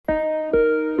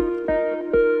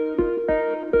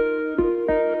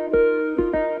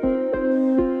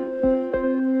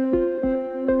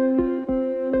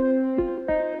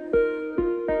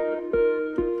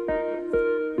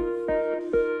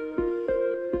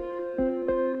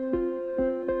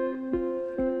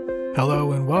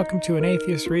Hello and welcome to An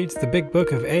Atheist Reads the Big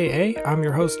Book of AA. I'm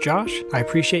your host Josh. I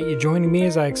appreciate you joining me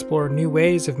as I explore new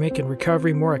ways of making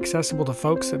recovery more accessible to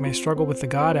folks that may struggle with the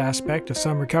God aspect of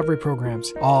some recovery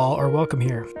programs. All are welcome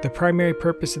here. The primary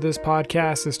purpose of this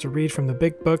podcast is to read from the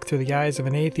Big Book through the eyes of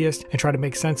an atheist and try to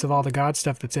make sense of all the God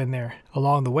stuff that's in there.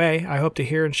 Along the way, I hope to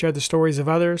hear and share the stories of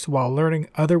others while learning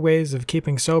other ways of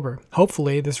keeping sober.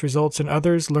 Hopefully, this results in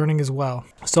others learning as well.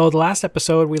 So the last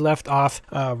episode we left off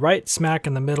right smack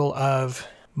in the middle of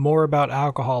more about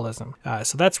alcoholism.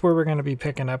 So that's where we're going to be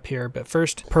picking up here. But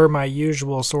first, per my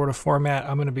usual sort of format,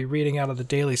 I'm going to be reading out of the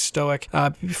Daily Stoic.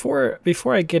 Before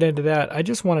I get into that, I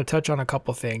just want to touch on a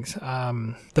couple things.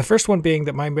 The first one being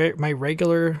that my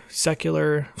regular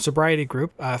secular sobriety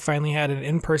group finally had an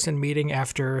in-person meeting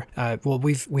after,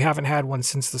 we haven't had one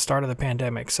since the start of the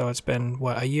pandemic. So it's been,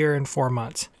 a year and 4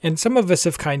 months. And some of us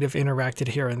have kind of interacted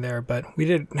here and there, but we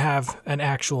didn't have an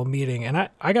actual meeting. And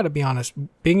I got to be honest,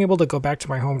 being able to go back to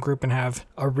my home group and have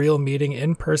a real meeting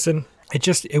in person,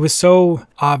 it was so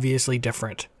obviously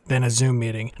different than a Zoom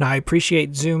meeting. Now, I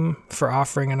appreciate Zoom for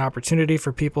offering an opportunity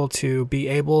for people to be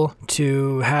able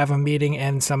to have a meeting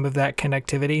and some of that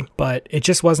connectivity, but it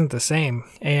just wasn't the same.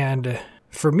 And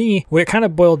for me, what it kind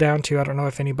of boiled down to, I don't know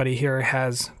if anybody here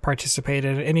has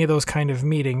participated in any of those kind of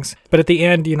meetings, but at the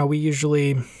end, we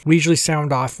usually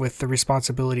sound off with the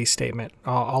responsibility statement,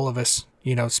 all of us,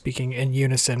 speaking in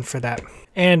unison for that.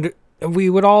 And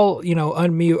we would all,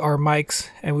 unmute our mics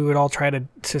and we would all try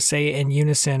to say in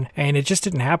unison, and it just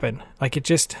didn't happen. Like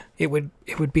it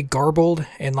would be garbled,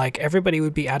 and like everybody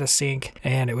would be out of sync,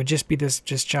 and it would just be this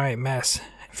giant mess.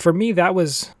 For me, that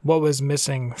was what was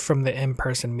missing from the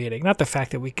in-person meeting. Not the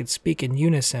fact that we could speak in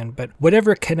unison, but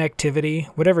whatever connectivity,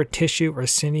 whatever tissue or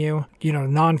sinew,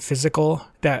 non-physical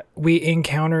that we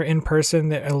encounter in person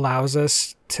that allows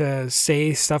us to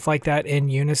say stuff like that in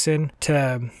unison,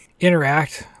 to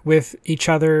interact with each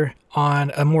other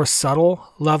on a more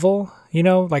subtle level.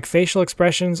 Like facial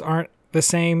expressions aren't the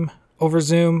same over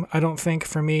Zoom, I don't think,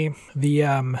 for me.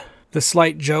 The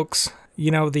slight jokes,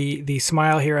 the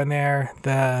smile here and there,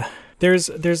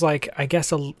 there's like, I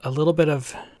guess, a little bit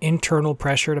of internal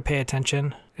pressure to pay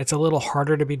attention. It's a little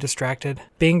harder to be distracted.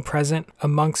 Being present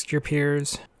amongst your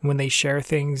peers when they share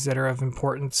things that are of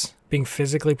importance, being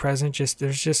physically present,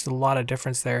 there's just a lot of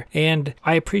difference there. And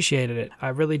I appreciated it. I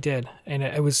really did. And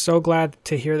I was so glad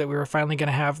to hear that we were finally going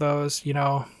to have those.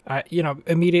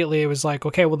 Immediately it was like,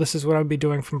 okay, well, this is what I'll be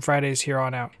doing from Fridays here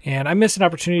on out. And I missed an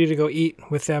opportunity to go eat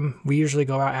with them. We usually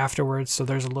go out afterwards, so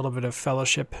there's a little bit of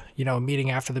fellowship,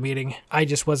 meeting after the meeting. I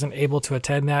just wasn't able to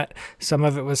attend that. Some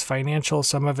of it was financial.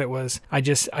 Some of it was, I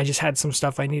just had some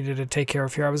stuff I needed to take care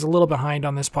of here. I was a little behind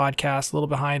on this podcast, a little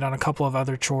behind on a couple of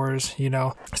other chores,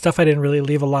 stuff I didn't really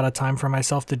leave a lot of time for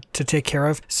myself to take care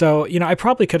of. So, I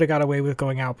probably could have got away with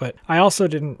going out, but I also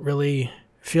didn't really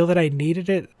feel that I needed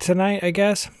it tonight, I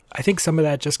guess. I think some of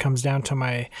that just comes down to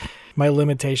my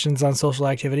limitations on social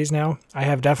activities now. I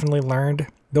have definitely learned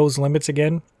those limits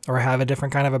again, or have a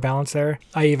different kind of a balance there.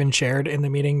 I even shared in the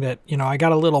meeting that, I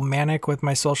got a little manic with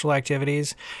my social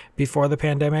activities before the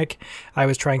pandemic. I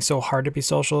was trying so hard to be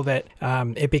social that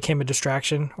it became a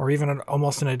distraction, or even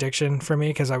almost an addiction for me,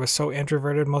 because I was so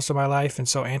introverted most of my life and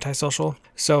so antisocial.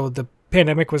 So the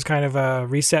pandemic was kind of a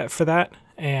reset for that.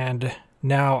 And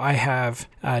now I have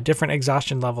different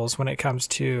exhaustion levels when it comes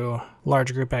to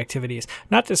large group activities.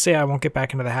 Not to say I won't get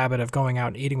back into the habit of going out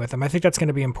and eating with them. I think that's going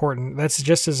to be important. That's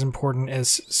just as important as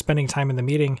spending time in the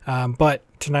meeting. But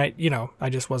tonight,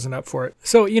 I just wasn't up for it.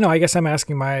 So, I guess I'm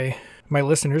asking my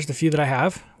listeners, the few that I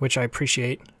have, which I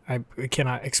appreciate. I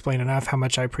cannot explain enough how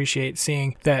much I appreciate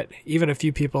seeing that even a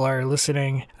few people are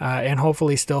listening and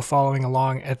hopefully still following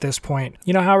along at this point.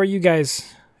 How are you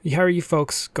guys? How are you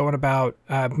folks going about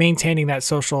maintaining that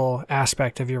social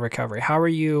aspect of your recovery? How are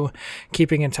you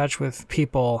keeping in touch with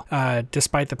people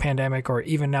despite the pandemic, or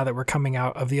even now that we're coming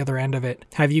out of the other end of it?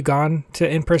 Have you gone to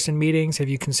in-person meetings? Have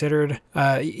you considered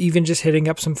even just hitting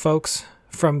up some folks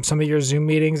from some of your Zoom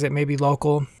meetings that may be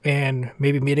local, and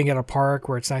maybe meeting at a park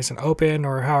where it's nice and open,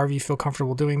 or however you feel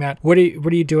comfortable doing that? What are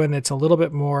you doing that's a little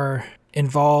bit more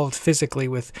involved physically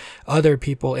with other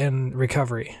people in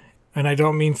recovery? And I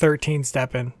don't mean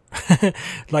 13-stepping,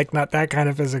 like not that kind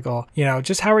of physical.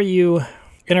 Just how are you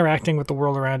interacting with the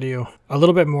world around you a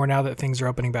little bit more now that things are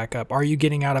opening back up? Are you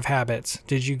getting out of habits?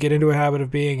 Did you get into a habit of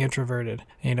being introverted?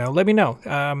 Let me know.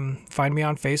 Find me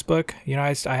on Facebook.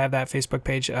 I have that Facebook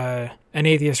page, An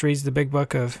Atheist Reads the Big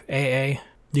Book of AA.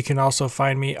 You can also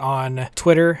find me on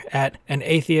Twitter at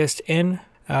 @AnAtheistIn.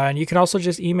 And you can also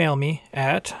just email me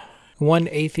at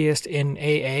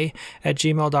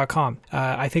oneatheistinaa@gmail.com.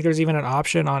 I think there's even an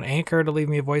option on Anchor to leave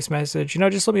me a voice message.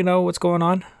 Just let me know what's going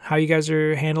on, how you guys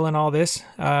are handling all this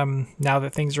now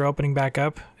that things are opening back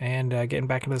up and getting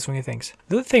back into the swing of things.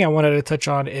 The other thing I wanted to touch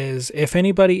on is if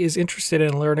anybody is interested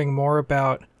in learning more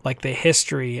about like the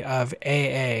history of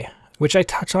AA, which I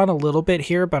touch on a little bit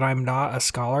here, but I'm not a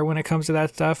scholar when it comes to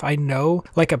that stuff. I know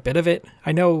like a bit of it.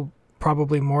 I know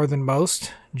probably more than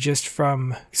most just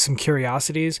from some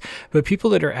curiosities, but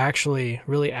people that are actually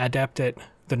really adept at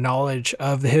the knowledge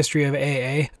of the history of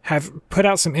AA have put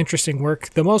out some interesting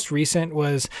work. The most recent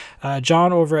was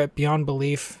John over at Beyond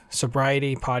Belief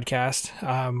Sobriety Podcast,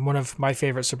 one of my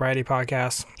favorite sobriety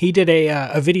podcasts. He did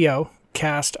a video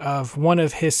cast of one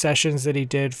of his sessions that he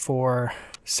did for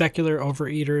Secular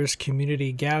Overeaters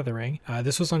Community Gathering.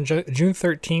 This was on June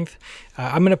 13th.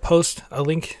 I'm going to post a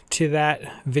link to that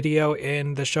video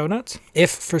in the show notes. If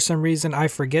for some reason I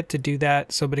forget to do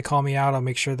that, somebody call me out. I'll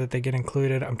make sure that they get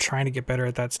included. I'm trying to get better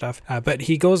at that stuff. But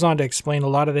he goes on to explain a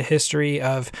lot of the history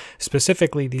of,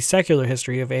 specifically the secular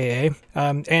history of AA.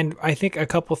 And I think a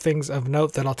couple things of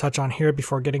note that I'll touch on here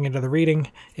before getting into the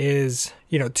reading is,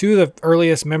 two of the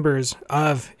earliest members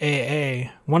of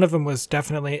AA, one of them was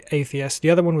definitely atheist.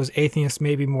 The other one was atheist,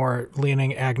 maybe more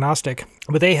leaning agnostic,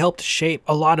 but they helped shape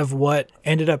a lot of what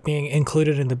ended up being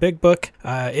included in the Big Book.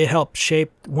 It helped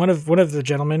shape, one of the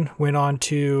gentlemen went on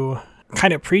to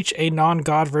kind of preach a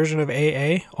non-God version of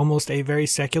AA, almost a very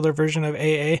secular version of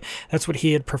AA. That's what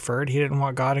he had preferred. He didn't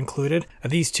want God included.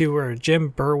 These two were Jim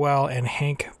Burwell and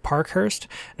Hank Parkhurst.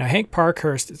 Now, Hank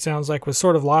Parkhurst, it sounds like, was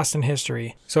sort of lost in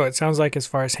history. So it sounds like, as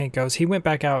far as Hank goes, he went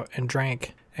back out and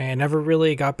drank and never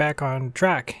really got back on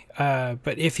track.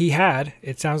 But if he had,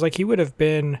 it sounds like he would have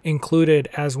been included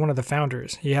as one of the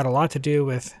founders. He had a lot to do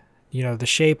with, the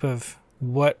shape of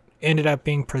what ended up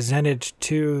being presented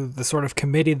to the sort of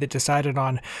committee that decided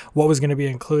on what was going to be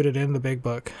included in the Big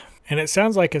Book. And it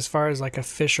sounds like, as far as like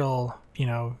official,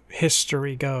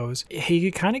 history goes, he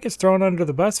kind of gets thrown under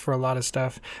the bus for a lot of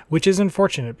stuff, which is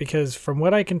unfortunate because from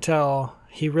what I can tell,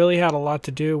 he really had a lot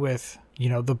to do with,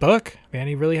 the book, man.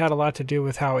 He really had a lot to do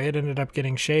with how it ended up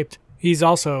getting shaped. He's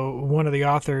also one of the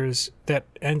authors that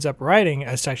ends up writing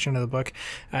a section of the book.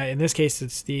 In this case,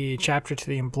 it's the chapter to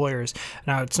the employers.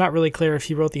 Now, it's not really clear if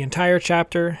he wrote the entire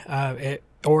chapter,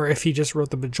 or if he just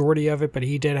wrote the majority of it, but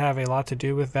he did have a lot to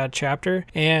do with that chapter.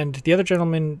 And the other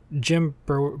gentleman, Jim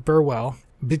Burwell,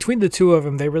 between the two of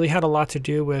them, they really had a lot to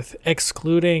do with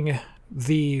excluding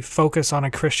the focus on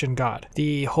a Christian God.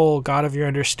 The whole God of your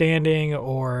understanding,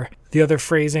 or the other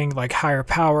phrasing like higher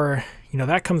power,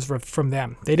 that comes from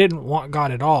them. They didn't want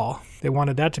God at all. They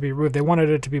wanted that to be removed. They wanted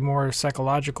it to be more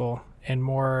psychological and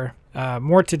more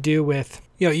to do with,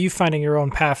 you finding your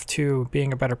own path to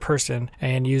being a better person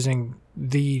and using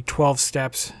the 12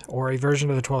 steps or a version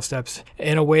of the 12 steps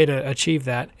in a way to achieve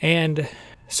that. And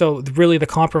so really the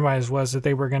compromise was that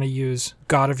they were going to use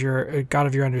God of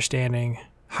your understanding,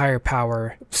 higher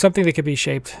power, something that could be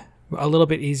shaped a little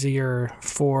bit easier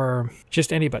for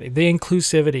just anybody. The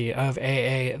inclusivity of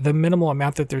AA, the minimal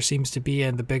amount that there seems to be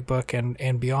in the Big Book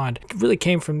and beyond, really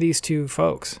came from these two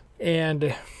folks.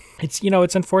 And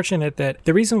it's unfortunate that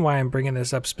the reason why I'm bringing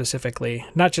this up specifically,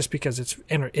 not just because it's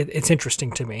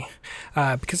interesting to me,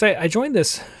 because I joined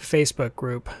this Facebook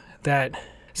group that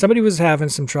somebody was having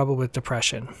some trouble with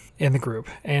depression in the group.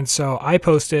 And so I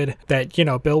posted that,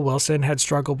 Bill Wilson had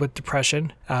struggled with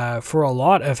depression for a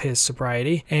lot of his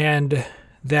sobriety, and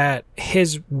that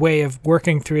his way of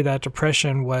working through that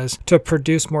depression was to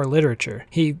produce more literature.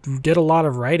 He did a lot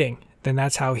of writing. Then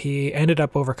that's how he ended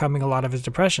up overcoming a lot of his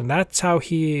depression. That's how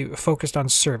he focused on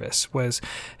service, was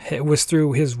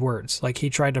through his words. Like, he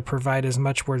tried to provide as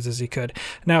much words as he could.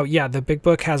 Now, yeah, the Big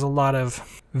Book has a lot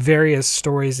of various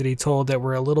stories that he told that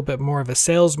were a little bit more of a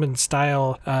salesman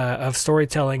style of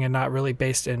storytelling and not really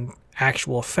based in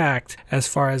actual fact as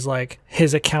far as like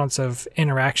his accounts of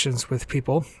interactions with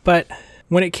people. But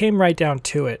when it came right down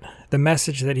to it, the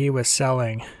message that he was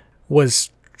selling was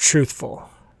truthful.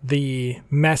 The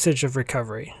message of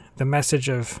recovery, the message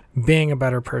of being a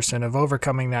better person, of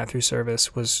overcoming that through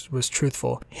service was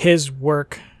truthful. His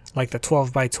work, like the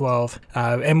 12 by 12,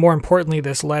 and more importantly,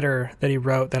 this letter that he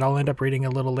wrote that I'll end up reading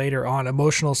a little later on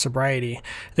emotional sobriety,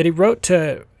 that he wrote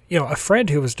to, a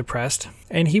friend who was depressed,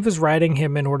 and he was writing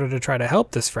him in order to try to help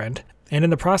this friend. And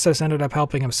in the process ended up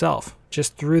helping himself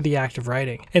just through the act of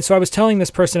writing. And so I was telling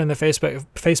this person in the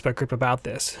Facebook group about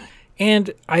this,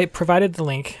 and I provided the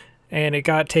link, and it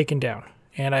got taken down.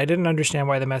 And I didn't understand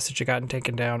why the message had gotten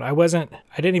taken down. I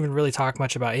didn't even really talk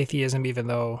much about atheism, even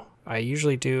though I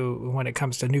usually do when it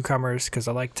comes to newcomers, because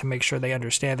I like to make sure they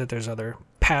understand that there's other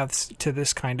paths to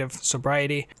this kind of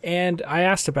sobriety. And I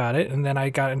asked about it, and then I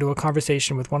got into a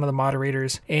conversation with one of the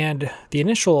moderators, and the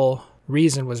initial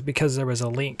reason was because there was a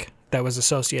link that was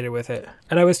associated with it.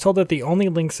 And I was told that the only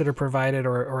links that are provided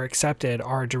or accepted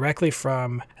are directly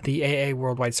from the AA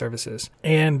Worldwide Services.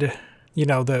 And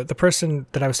the person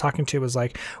that I was talking to was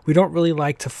like, we don't really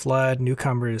like to flood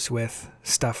newcomers with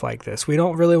stuff like this. We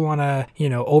don't really want to,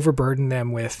 overburden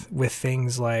them with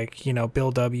things like,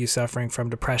 Bill W. suffering from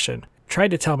depression.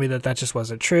 Tried to tell me that just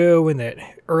wasn't true, and that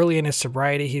early in his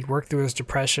sobriety, he'd worked through his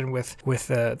depression with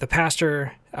the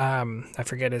pastor, I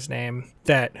forget his name,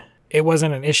 that it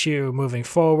wasn't an issue moving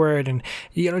forward. And,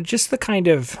 just the kind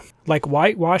of like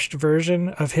whitewashed version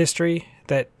of history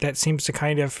that seems to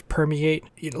kind of permeate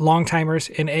long-timers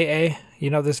in AA.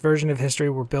 This version of history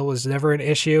where Bill was never an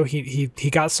issue. He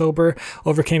got sober,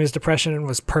 overcame his depression, and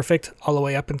was perfect all the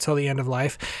way up until the end of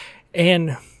life.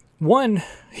 And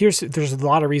there's a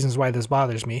lot of reasons why this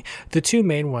bothers me. The two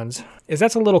main ones is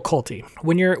that's a little culty.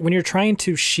 When you're trying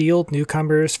to shield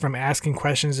newcomers from asking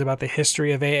questions about the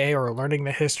history of AA or learning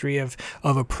the history of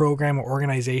a program or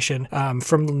organization,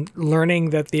 from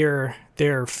learning that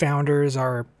their founders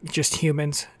are just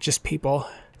humans, just people,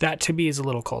 that to me is a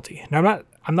little culty. Now,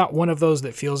 I'm not one of those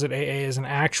that feels that AA is an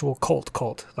actual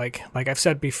cult. Like I've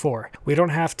said before, we don't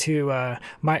have to,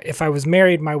 if I was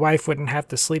married, my wife wouldn't have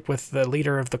to sleep with the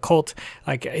leader of the cult.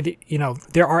 Like,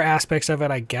 there are aspects of it,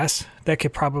 I guess, that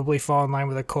could probably fall in line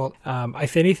with a cult.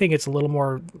 If anything, it's a little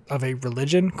more of a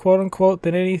religion, quote unquote,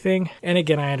 than anything. And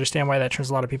again, I understand why that turns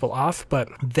a lot of people off, but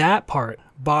that part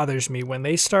bothers me when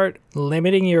they start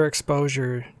limiting your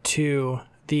exposure to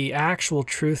the actual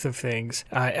truth of things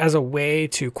as a way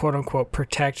to, quote unquote,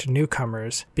 protect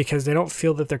newcomers because they don't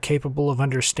feel that they're capable of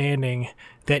understanding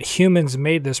that humans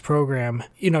made this program,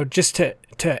 just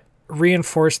to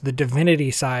reinforce the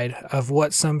divinity side of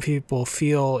what some people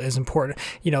feel is important.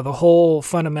 The whole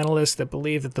fundamentalists that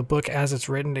believe that the book as it's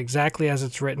written, exactly as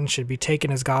it's written, should be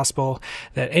taken as gospel,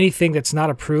 that anything that's not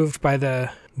approved by the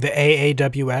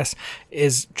AAWS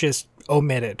is just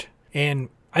omitted. And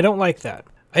I don't like that.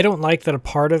 I don't like that a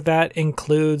part of that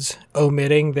includes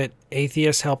omitting that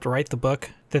atheists helped write the book,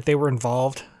 that they were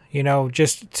involved,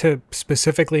 just to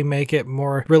specifically make it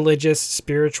more religious,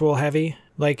 spiritual heavy.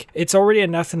 Like, it's already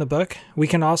enough in the book. We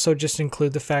can also just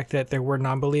include the fact that there were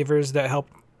non-believers that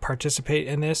helped participate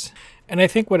in this. And I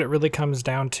think what it really comes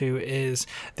down to is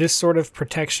this sort of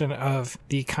protection of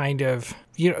the kind of,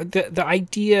 the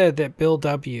idea that Bill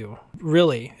W.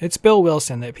 really, it's Bill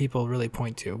Wilson that people really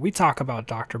point to. We talk about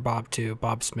Dr. Bob too,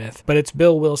 Bob Smith, but it's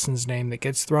Bill Wilson's name that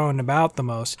gets thrown about the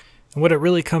most. And what it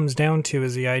really comes down to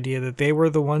is the idea that they were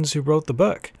the ones who wrote the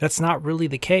book. That's not really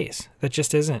the case. That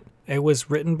just isn't. It was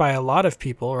written by a lot of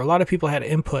people, or a lot of people had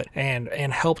input and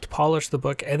helped polish the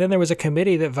book. And then there was a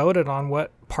committee that voted on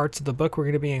what parts of the book were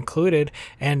going to be included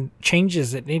and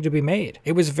changes that need to be made.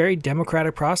 It was a very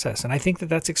democratic process. And I think that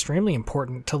that's extremely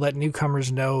important to let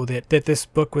newcomers know that this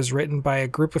book was written by a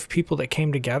group of people that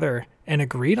came together and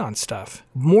agreed on stuff.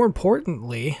 More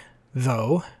importantly,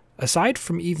 though, aside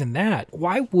from even that,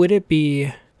 why would it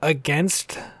be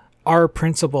against our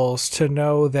principles to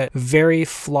know that very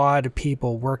flawed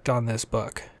people worked on this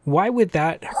book? Why would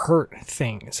that hurt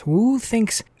things? Who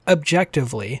thinks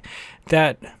objectively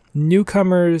that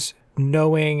newcomers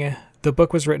knowing the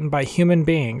book was written by human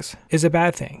beings is a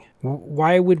bad thing?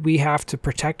 Why would we have to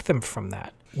protect them from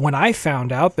that? When I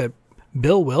found out that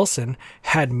Bill Wilson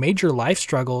had major life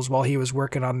struggles while he was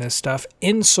working on this stuff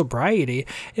in sobriety,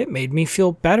 it made me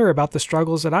feel better about the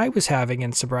struggles that I was having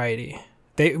in sobriety.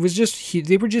 They were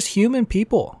just human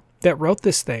people that wrote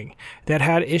this thing, that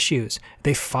had issues.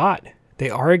 They fought, they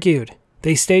argued,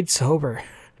 they stayed sober,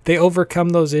 they overcome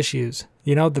those issues.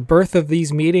 The birth of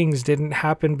these meetings didn't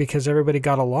happen because everybody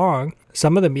got along.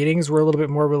 Some of the meetings were a little bit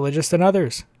more religious than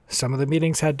others. Some of the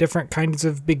meetings had different kinds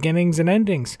of beginnings and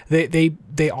endings.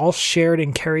 They all shared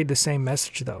and carried the same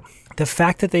message, though. The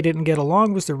fact that they didn't get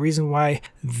along was the reason why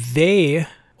they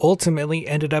ultimately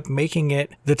ended up making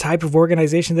it the type of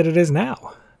organization that it is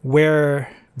now,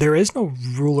 where there is no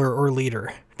ruler or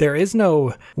leader. There is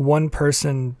no one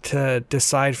person to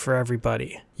decide for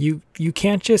everybody. You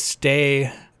can't just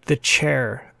stay the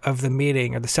chair of the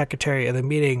meeting or the secretary of the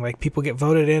meeting. Like, people get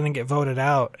voted in and get voted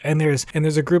out, and there's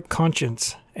a group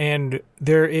conscience, and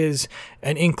there is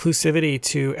an inclusivity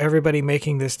to everybody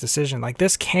making this decision. Like,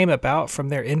 this came about from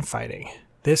their infighting.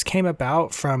 This came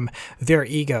about from their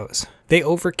egos. They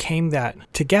overcame that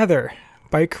together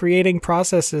by creating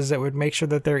processes that would make sure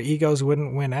that their egos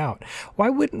wouldn't win out. Why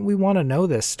wouldn't we want to know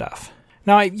this stuff?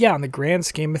 Now, yeah, in the grand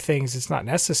scheme of things, it's not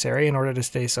necessary in order to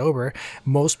stay sober.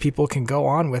 Most people can go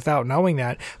on without knowing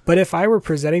that. But if I were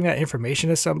presenting that information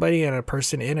to somebody and a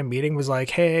person in a meeting was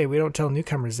like, hey, we don't tell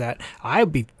newcomers that,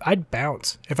 I'd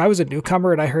bounce. If I was a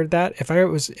newcomer and I heard that, if I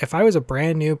was a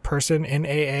brand new person in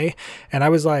AA and I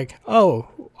was like, oh,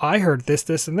 I heard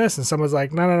this, and this, and someone's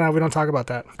like, no, we don't talk about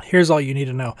that. Here's all you need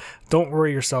to know. Don't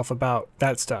worry yourself about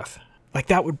that stuff. Like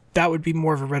that would be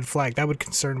more of a red flag. That would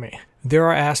concern me. There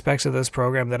are aspects of this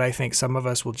program that I think some of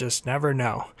us will just never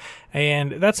know,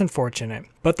 and that's unfortunate.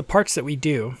 But the parts that we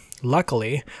do,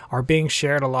 luckily, are being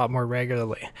shared a lot more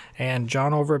regularly. And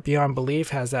John over at Beyond Belief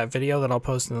has that video that I'll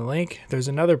post in the link. There's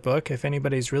another book, if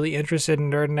anybody's really interested in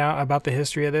nerding out about the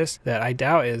history of this, that I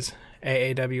doubt is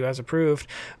AAWS approved,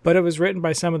 but it was written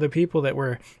by some of the people that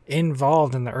were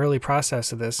involved in the early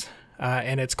process of this.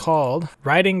 And it's called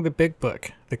Writing the Big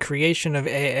Book, The Creation of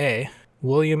AA,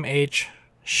 William H.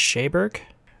 Schaberg.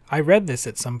 I read this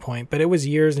at some point, but it was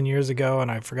years and years ago, and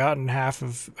I forgot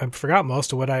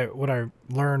most of what I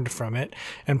learned from it,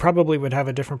 and probably would have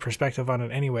a different perspective on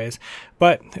it anyways.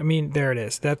 But I mean, there it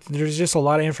is. There's just a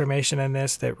lot of information in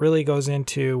this that really goes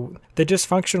into the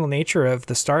dysfunctional nature of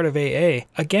the start of AA.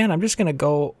 Again, I'm just going to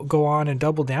go on and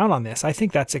double down on this. I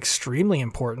think that's extremely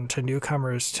important to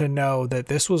newcomers to know that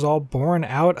this was all born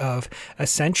out of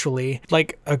essentially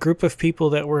like a group of people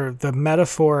that were the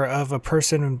metaphor of a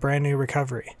person in brand new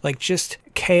recovery. Like just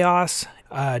chaos,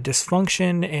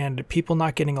 dysfunction, and people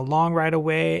not getting along right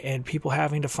away, and people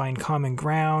having to find common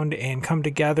ground and come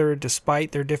together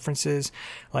despite their differences.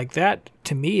 Like that,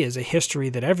 to me, is a history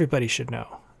that everybody should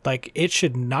know. Like it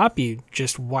should not be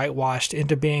just whitewashed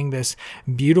into being this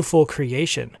beautiful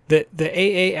creation. The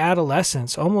AA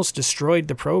adolescence almost destroyed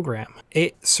the program.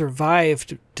 It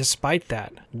survived despite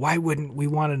that. Why wouldn't we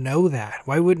want to know that?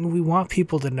 Why wouldn't we want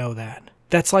people to know that?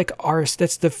 That's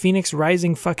the Phoenix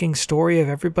Rising fucking story of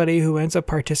everybody who ends up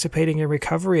participating in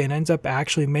recovery and ends up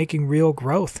actually making real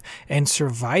growth and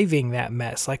surviving that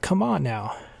mess. Like, come on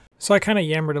now. So I kind of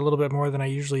yammered a little bit more than I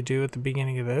usually do at the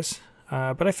beginning of this,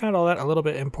 but I found all that a little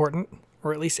bit important,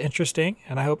 or at least interesting,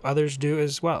 and I hope others do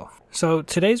as well. So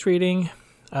today's reading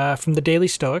from the Daily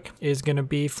Stoic is going to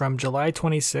be from July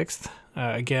 26th.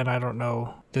 Again, I don't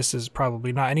know. This is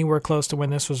probably not anywhere close to when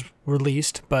this was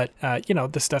released, but,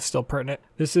 this stuff's still pertinent.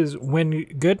 This is When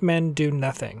Good Men Do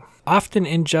Nothing. Often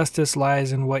injustice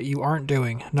lies in what you aren't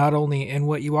doing, not only in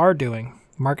what you are doing.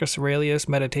 Marcus Aurelius,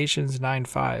 Meditations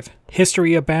 9:5.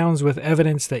 History abounds with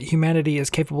evidence that humanity is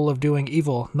capable of doing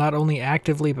evil, not only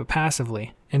actively but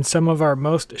passively. In some of our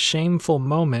most shameful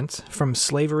moments, from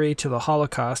slavery to the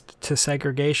Holocaust to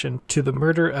segregation to the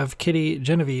murder of Kitty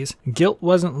Genovese, guilt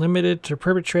wasn't limited to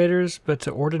perpetrators but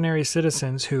to ordinary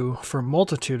citizens who, for a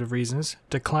multitude of reasons,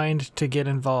 declined to get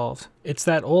involved. It's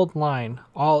that old line,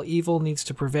 all evil needs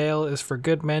to prevail is for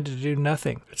good men to do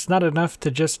nothing. It's not enough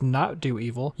to just not do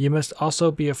evil. You must also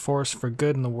be a force for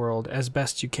good in the world as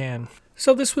best you can.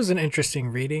 So this was an interesting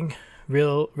reading,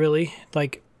 really.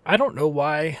 Like, I don't know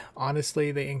why,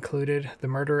 honestly, they included the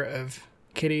murder of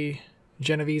Kitty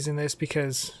Genovese in this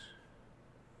because,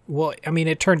 well, I mean,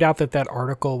 it turned out that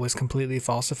article was completely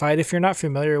falsified. If you're not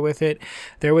familiar with it,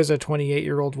 there was a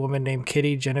 28-year-old woman named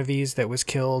Kitty Genovese that was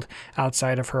killed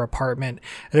outside of her apartment.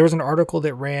 There was an article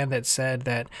that ran that said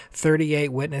that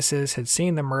 38 witnesses had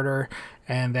seen the murder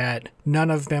and that none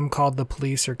of them called the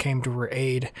police or came to her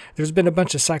aid. There's been a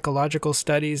bunch of psychological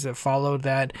studies that followed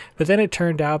that, but then it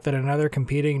turned out that another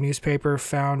competing newspaper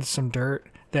found some dirt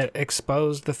that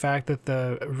exposed the fact that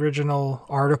the original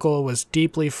article was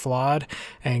deeply flawed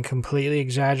and completely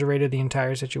exaggerated the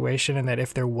entire situation, and that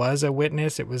if there was a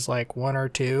witness, it was like one or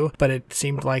two, but it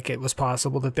seemed like it was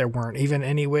possible that there weren't even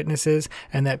any witnesses,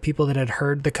 and that people that had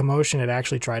heard the commotion had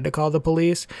actually tried to call the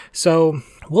police. So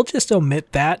we'll just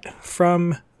omit that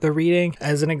from the reading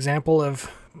as an example of,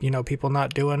 people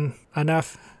not doing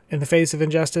enough in the face of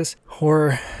injustice,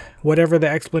 or whatever the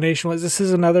explanation was. This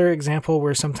is another example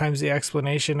where sometimes the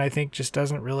explanation, I think, just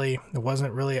wasn't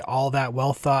really all that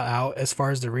well thought out as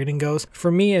far as the reading goes. For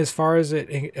me, as far as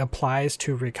it applies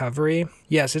to recovery,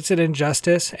 yes, it's an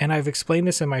injustice, and I've explained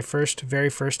this in my very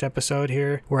first episode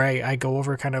here, where I go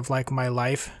over kind of like my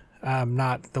life.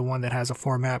 Not the one that has a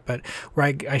format, but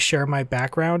where I share my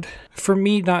background. For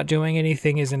me, not doing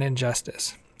anything is an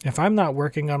injustice. If I'm not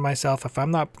working on myself, if I'm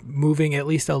not moving at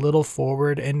least a little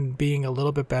forward and being a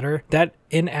little bit better, that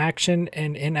inaction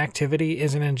and inactivity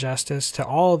is an injustice to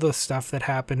all the stuff that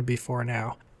happened before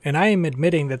now. And I am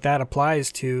admitting that that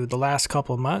applies to the last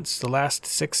couple months, the last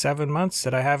 6-7 months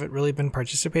that I haven't really been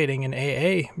participating in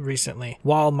AA recently.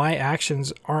 While my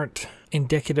actions aren't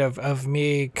indicative of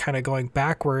me kind of going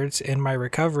backwards in my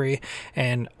recovery,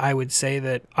 and I would say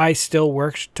that I still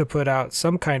worked to put out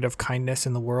some kind of kindness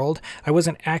in the world, I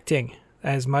wasn't acting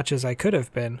as much as I could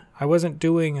have been. I wasn't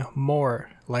doing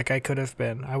more like I could have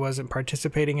been. I wasn't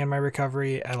participating in my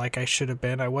recovery like I should have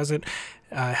been. I wasn't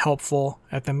helpful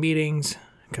at the meetings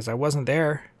because I wasn't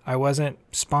there. I wasn't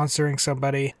sponsoring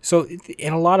somebody. So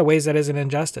in a lot of ways, that is an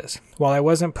injustice. While I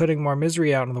wasn't putting more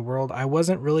misery out in the world, I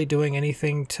wasn't really doing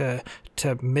anything to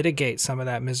mitigate some of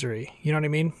that misery. You know what I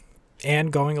mean?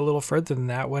 And going a little further than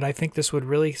that, what I think this would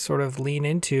really sort of lean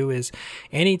into is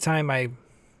anytime I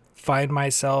find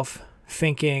myself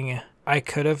thinking I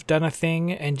could have done a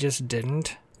thing and just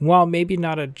didn't, while maybe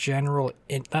not a general,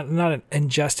 not an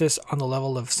injustice on the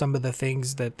level of some of the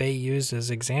things that they use as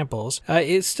examples,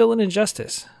 it's still an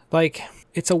injustice. Like,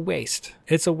 it's a waste.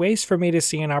 It's a waste for me to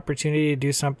see an opportunity to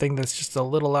do something that's just a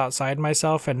little outside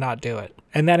myself and not do it.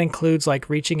 And that includes like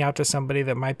reaching out to somebody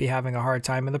that might be having a hard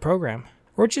time in the program,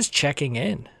 or just checking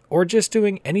in, or just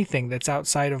doing anything that's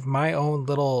outside of my own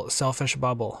little selfish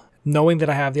bubble. Knowing that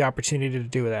I have the opportunity to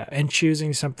do that and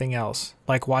choosing something else,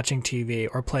 like watching TV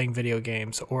or playing video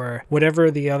games or whatever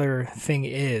the other thing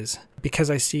is, because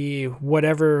I see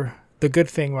whatever the good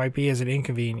thing might be as an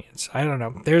inconvenience. I don't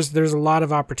know. There's a lot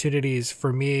of opportunities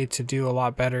for me to do a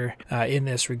lot better in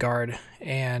this regard.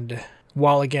 And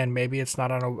while, again, maybe it's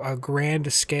not on a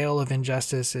grand scale of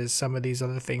injustice as some of these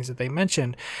other things that they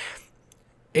mentioned,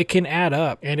 it can add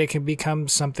up and it can become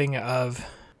something of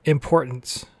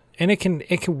importance. And it can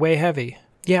weigh heavy.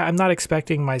 Yeah, I'm not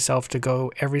expecting myself to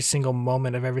go every single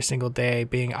moment of every single day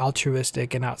being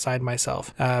altruistic and outside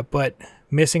myself. But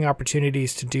missing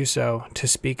opportunities to do so, to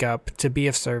speak up, to be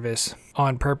of service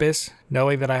on purpose,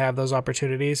 knowing that I have those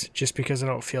opportunities just because I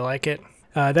don't feel like it.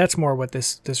 That's more what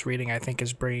this reading, I think,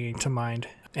 is bringing to mind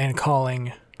and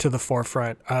calling to the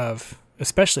forefront of,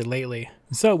 especially lately.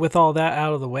 So with all that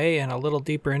out of the way and a little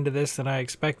deeper into this than I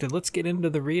expected, let's get into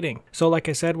the reading. So like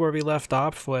I said, where we left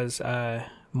off was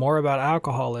more about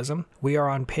alcoholism. We are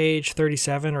on page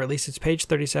 37, or at least it's page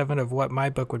 37 of what my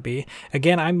book would be.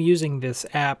 Again, I'm using this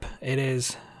app. It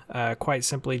is quite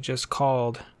simply just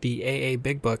called the AA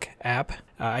Big Book app.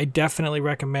 I definitely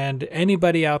recommend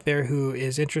anybody out there who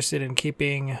is interested in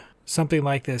keeping something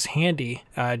like this handy,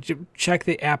 check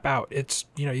the app out. It's,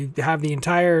 you have the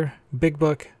entire Big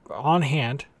Book on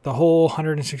hand, the whole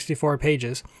 164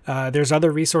 pages. There's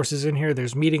other resources in here.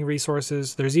 There's meeting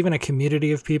resources. There's even a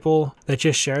community of people that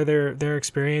just share their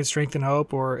experience, strength, and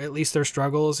hope, or at least their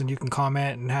struggles, and you can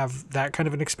comment and have that kind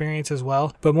of an experience as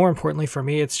well. But more importantly for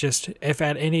me, it's just if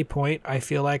at any point I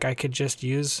feel like I could just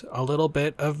use a little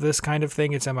bit of this kind of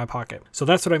thing, it's in my pocket. So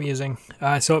that's what I'm using.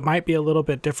 So it might be a little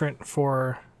bit different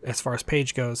for as far as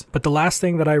page goes. But the last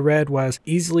thing that I read was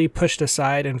easily pushed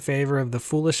aside in favor of the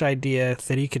foolish idea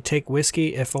that he could take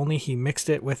whiskey if only he mixed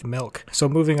it with milk. So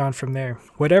moving on from there.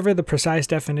 Whatever the precise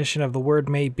definition of the word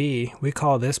may be, we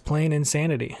call this plain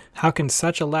insanity. How can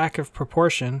such a lack of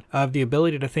proportion of the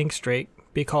ability to think straight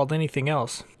be called anything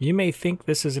else? You may think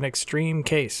this is an extreme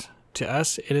case. To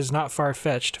us, it is not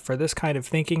far-fetched, for this kind of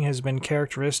thinking has been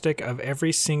characteristic of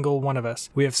every single one of us.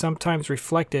 We have sometimes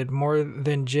reflected more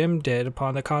than Jim did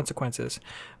upon the consequences,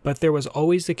 but there was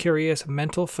always the curious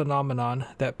mental phenomenon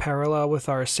that parallel with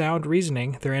our sound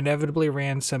reasoning, there inevitably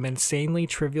ran some insanely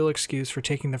trivial excuse for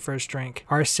taking the first drink.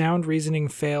 Our sound reasoning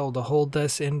failed to hold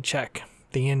us in check.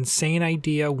 The insane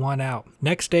idea won out.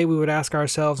 Next day we would ask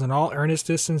ourselves in all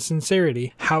earnestness and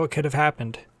sincerity how it could have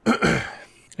happened.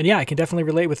 And yeah, I can definitely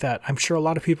relate with that. I'm sure a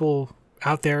lot of people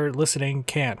out there listening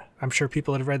can. I'm sure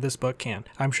people that have read this book can.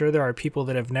 I'm sure there are people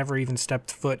that have never even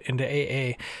stepped foot into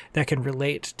AA that can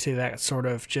relate to that sort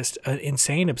of just an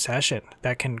insane obsession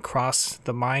that can cross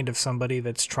the mind of somebody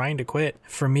that's trying to quit.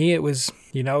 For me, it was,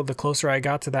 the closer I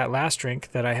got to that last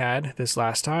drink that I had this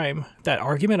last time, that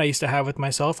argument I used to have with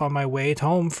myself on my way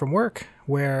home from work,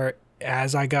 where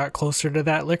as I got closer to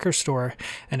that liquor store,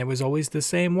 and it was always the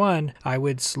same one, I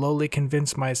would slowly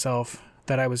convince myself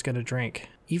that I was going to drink.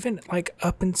 Even like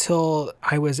up until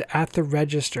I was at the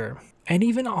register, and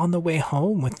even on the way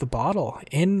home with the bottle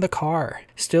in the car,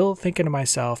 still thinking to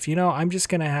myself, I'm just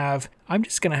going to have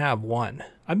one.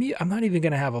 I'm not even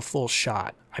going to have a full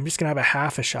shot. I'm just going to have a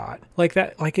half a shot. Like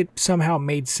that, like it somehow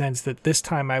made sense that this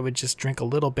time I would just drink a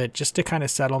little bit just to kind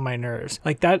of settle my nerves.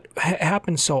 Like that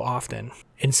happens so often.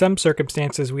 In some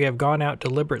circumstances, we have gone out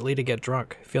deliberately to get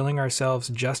drunk, feeling ourselves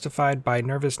justified by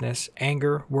nervousness,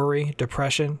 anger, worry,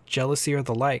 depression, jealousy, or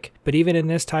the like. But even in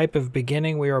this type of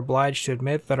beginning, we are obliged to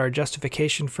admit that our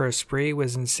justification for a spree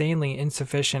was insanely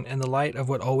insufficient in the light of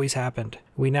what always happened.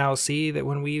 We now see that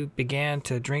when we began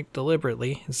to drink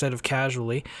deliberately instead of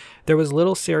casually, there was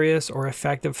little serious or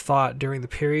effective thought during the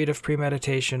period of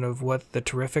premeditation of what the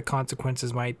terrific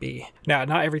consequences might be. Now,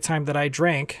 not every time that I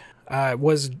drank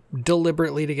was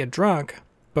deliberately to get drunk,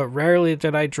 but rarely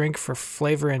did I drink for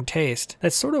flavor and taste.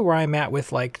 That's sort of where I'm at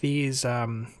with like these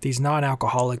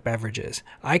non-alcoholic beverages.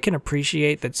 I can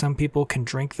appreciate that some people can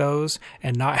drink those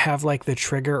and not have like the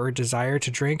trigger or desire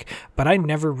to drink, but I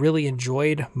never really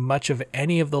enjoyed much of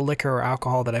any of the liquor or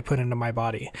alcohol that I put into my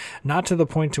body. Not to the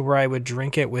point to where I would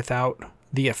drink it without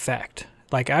the effect.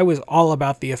 Like I was all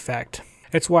about the effect.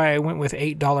 That's why I went with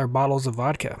 $8 bottles of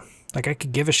vodka. Like I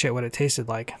could give a shit what it tasted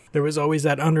like. There was always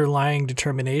that underlying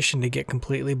determination to get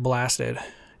completely blasted.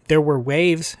 There were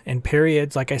waves and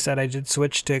periods. Like I said, I did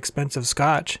switch to expensive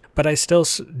scotch, but I still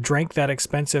drank that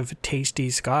expensive, tasty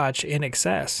scotch in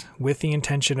excess with the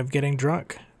intention of getting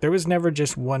drunk. There was never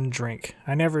just one drink.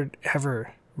 I never,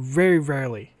 ever, very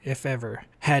rarely, if ever,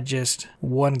 had just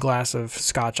one glass of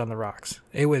scotch on the rocks.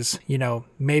 It was,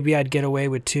 maybe I'd get away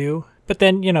with 2, but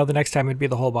then, the next time it'd be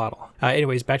the whole bottle.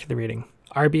 Anyways, back to the reading.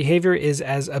 Our behavior is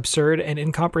as absurd and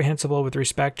incomprehensible with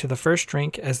respect to the first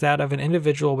drink as that of an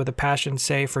individual with a passion,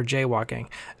 say, for jaywalking.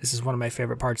 This is one of my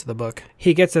favorite parts of the book.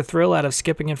 He gets a thrill out of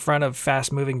skipping in front of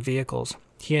fast-moving vehicles.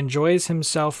 He enjoys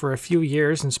himself for a few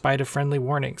years in spite of friendly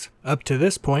warnings. Up to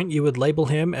this point, you would label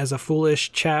him as a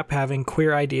foolish chap having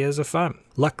queer ideas of fun.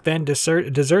 Luck then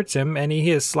deserts him, and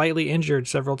he is slightly injured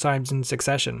several times in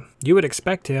succession. You would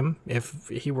expect him, if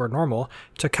he were normal,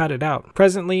 to cut it out.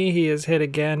 Presently, he is hit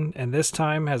again, and this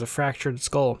time has a fractured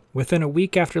skull. Within a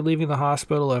week after leaving the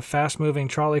hospital, a fast-moving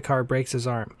trolley car breaks his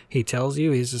arm. He tells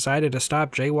you he's decided to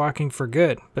stop jaywalking for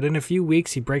good, but in a few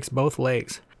weeks, he breaks both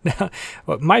legs. Now,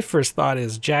 my first thought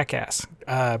is jackass,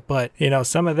 but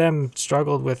some of them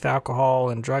struggled with alcohol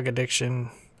and drug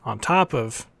addiction on top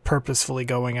of purposefully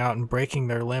going out and breaking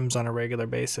their limbs on a regular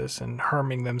basis and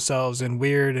harming themselves in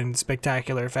weird and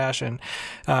spectacular fashion.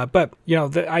 But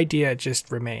the idea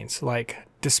just remains, like,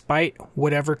 despite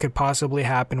whatever could possibly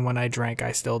happen when I drank,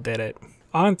 I still did it.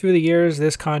 On through the years,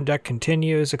 this conduct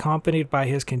continues, accompanied by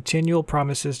his continual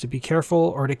promises to be careful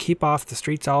or to keep off the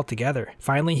streets altogether.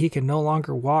 Finally, he can no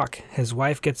longer walk. His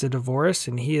wife gets a divorce,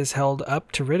 and he is held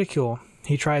up to ridicule.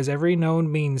 He tries every known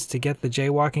means to get the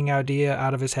jaywalking idea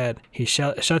out of his head. He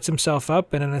shuts himself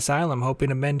up in an asylum, hoping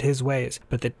to mend his ways.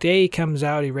 But the day he comes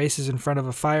out, he races in front of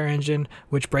a fire engine,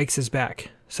 which breaks his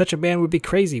back. Such a man would be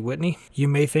crazy, wouldn't he? You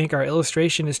may think our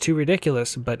illustration is too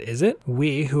ridiculous, but is it?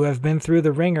 We, who have been through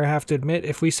the ringer, have to admit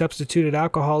if we substituted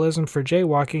alcoholism for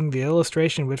jaywalking, the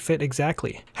illustration would fit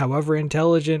exactly. However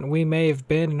intelligent we may have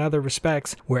been in other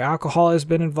respects, where alcohol has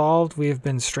been involved, we have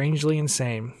been strangely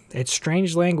insane. It's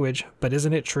strange language, but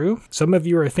isn't it true? Some of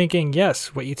you are thinking,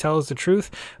 yes, what you tell is the truth,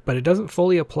 but it doesn't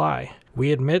fully apply.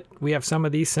 We admit we have some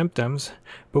of these symptoms,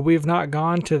 but we have not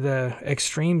gone to the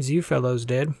extremes you fellows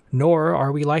did, nor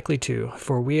are we likely to,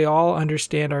 for we all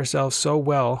understand ourselves so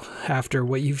well after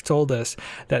what you've told us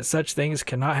that such things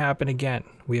cannot happen again.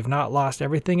 We have not lost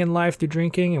everything in life through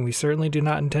drinking, and we certainly do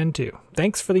not intend to.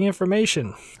 Thanks for the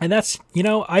information. And that's,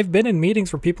 I've been in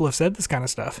meetings where people have said this kind of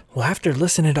stuff. Well, after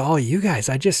listening to all you guys,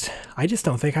 I just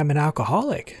don't think I'm an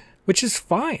alcoholic. Which is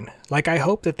fine. Like, I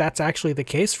hope that that's actually the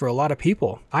case for a lot of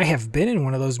people. I have been in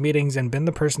one of those meetings and been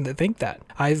the person to think that.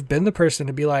 I've been the person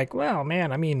to be like, well,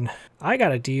 man, I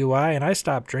got a DUI and I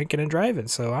stopped drinking and driving,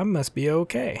 so I must be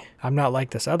okay. I'm not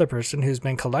like this other person who's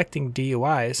been collecting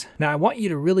DUIs. Now, I want you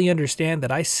to really understand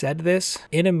that I said this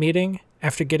in a meeting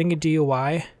after getting a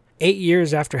DUI, 8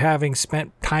 years after having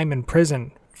spent time in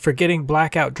prison for getting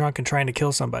blackout drunk and trying to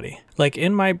kill somebody. Like,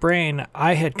 in my brain,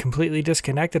 I had completely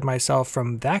disconnected myself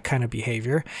from that kind of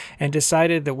behavior and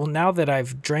decided that, well, now that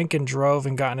I've drank and drove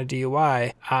and gotten a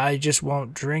DUI, I just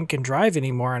won't drink and drive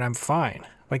anymore and I'm fine.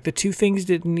 Like, the two things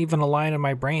didn't even align in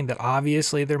my brain, that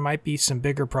obviously there might be some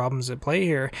bigger problems at play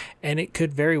here, and it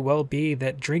could very well be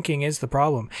that drinking is the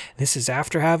problem. This is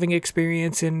after having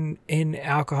experience in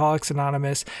Alcoholics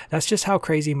Anonymous. That's just how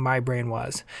crazy my brain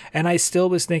was. And I still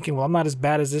was thinking, well, I'm not as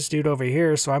bad as this dude over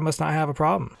here, so I must not have a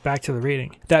problem. Back to the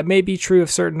reading. That may be true of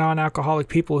certain non-alcoholic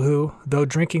people who, though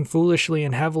drinking foolishly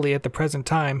and heavily at the present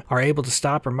time, are able to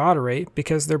stop or moderate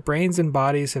because their brains and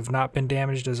bodies have not been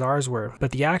damaged as ours were.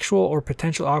 But the actual or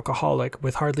potential potential alcoholic,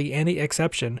 with hardly any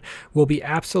exception, will be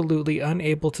absolutely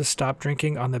unable to stop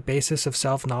drinking on the basis of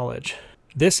self-knowledge.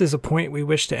 This is a point we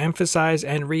wish to emphasize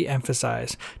and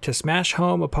re-emphasize, to smash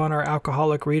home upon our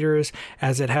alcoholic readers,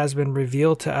 as it has been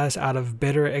revealed to us out of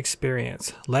bitter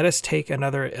experience. Let us take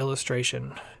another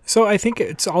illustration. So I think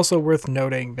it's also worth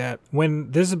noting that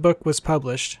when this book was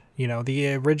published,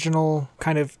 the original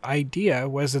kind of idea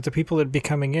was that the people that would be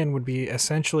coming in would be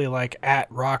essentially like at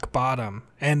rock bottom.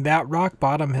 And that rock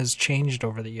bottom has changed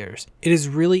over the years. It is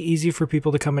really easy for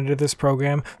people to come into this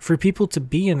program, for people to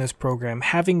be in this program,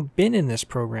 having been in this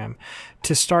program,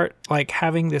 to start like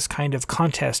having this kind of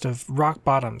contest of rock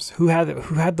bottoms. Who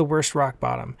had the worst rock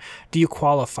bottom? Do you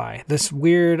qualify? This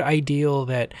weird ideal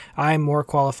that I'm more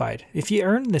qualified. If you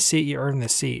earn the seat, you earn the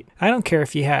seat. I don't care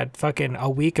if you had fucking a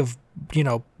week of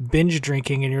binge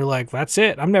drinking and you're like, that's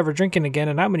it, I'm never drinking again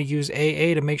and I'm going to use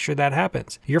AA to make sure that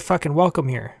happens. You're fucking welcome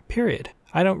here, period.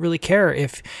 I don't really care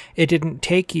if it didn't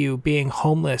take you being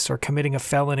homeless or committing a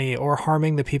felony or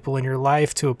harming the people in your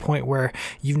life to a point where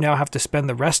you now have to spend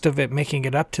the rest of it making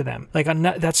it up to them. Like,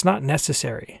 that's not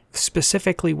necessary.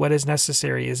 Specifically, what is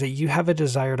necessary is that you have a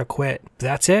desire to quit.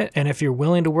 That's it. And if you're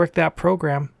willing to work that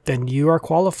program, then you are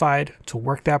qualified to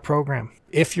work that program.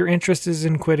 If your interest is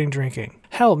in quitting drinking.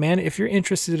 Hell, man, if your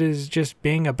interest is just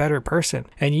being a better person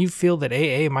and you feel that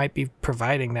AA might be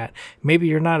providing that, maybe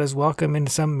you're not as welcome in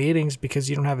some meetings because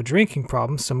you don't have a drinking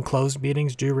problem. Some closed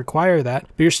meetings do require that,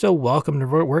 but you're still welcome to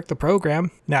work the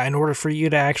program. Now, in order for you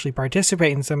to actually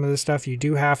participate in some of this stuff, you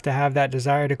do have to have that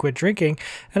desire to quit drinking,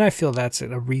 and I feel that's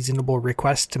a reasonable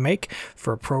request to make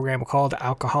for a program called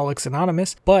Alcoholics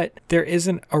Anonymous, but there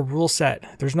isn't a rule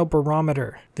set. There's no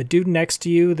barometer. The dude next to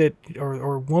you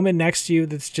or woman next to you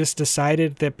that's just decided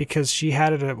that because she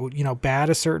had it bad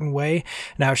a certain way,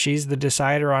 now she's the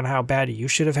decider on how bad you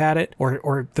should have had it,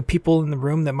 or the people in the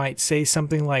room that might say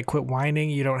something like, quit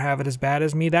whining, you don't have it as bad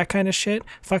as me, that kind of shit,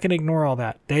 fucking ignore all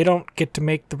that. They don't get to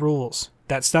make the rules.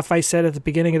 That stuff I said at the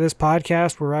beginning of this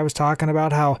podcast where I was talking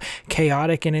about how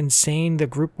chaotic and insane the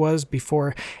group was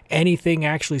before anything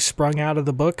actually sprung out of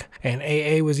the book and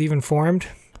AA was even formed,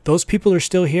 those people are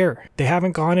still here. They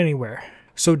haven't gone anywhere.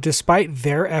 So despite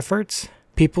their efforts,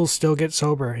 people still get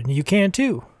sober, and you can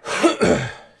too.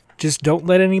 Just don't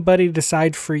let anybody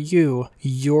decide for you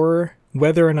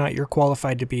whether or not you're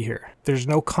qualified to be here. There's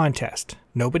no contest.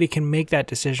 Nobody can make that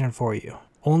decision for you.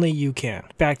 Only you can.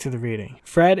 Back to the reading.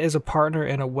 Fred is a partner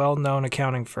in a well-known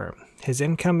accounting firm. His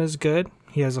income is good.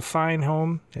 He has a fine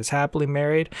home, is happily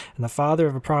married, and the father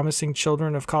of a promising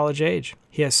children of college age.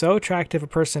 He has so attractive a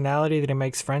personality that he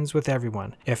makes friends with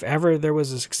everyone. If ever there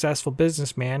was a successful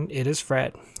businessman, it is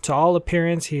Fred. To all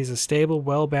appearance, he is a stable,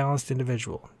 well-balanced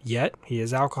individual. Yet, he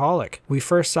is alcoholic. We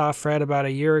first saw Fred about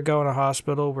a year ago in a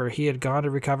hospital where he had gone to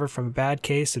recover from a bad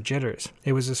case of jitters.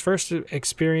 It was his first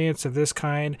experience of this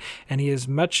kind, and he was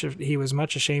much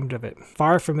ashamed of it.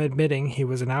 Far from admitting he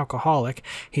was an alcoholic,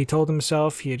 he told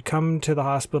himself he had come to the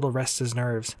hospital to rest his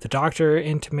nerves. The doctor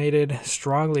intimated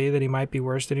strongly that he might be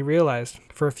worse than he realized.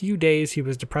 For a few days, he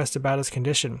was depressed about his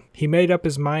condition. He made up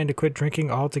his mind to quit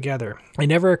drinking altogether. It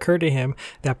never occurred to him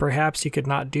that perhaps he could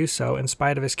not do so in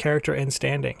spite of his character and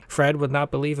standing. Fred would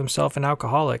not believe himself an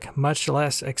alcoholic, much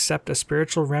less accept a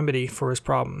spiritual remedy for his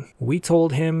problem. We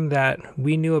told him that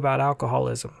we knew about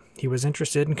alcoholism. He was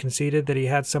interested and conceded that he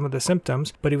had some of the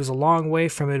symptoms, but he was a long way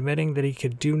from admitting that he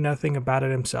could do nothing about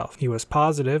it himself. He was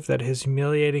positive that his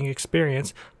humiliating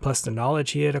experience, plus the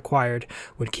knowledge he had acquired,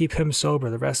 would keep him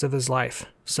sober the rest of his life.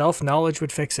 Self-knowledge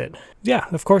would fix it. Yeah,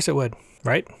 of course it would.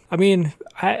 Right? I mean,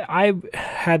 I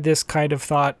had this kind of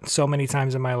thought so many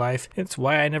times in my life. It's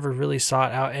why I never really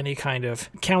sought out any kind of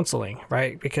counseling,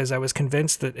 right? Because I was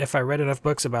convinced that if I read enough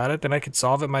books about it, then I could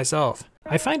solve it myself.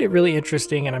 I find it really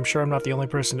interesting, and I'm sure I'm not the only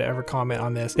person to ever comment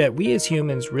on this, that we as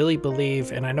humans really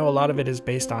believe, and I know a lot of it is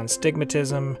based on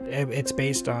stigmatism, it's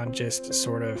based on just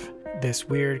sort of this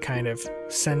weird kind of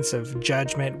sense of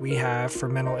judgment we have for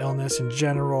mental illness in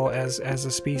general as a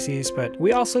species, but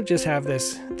we also just have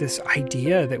this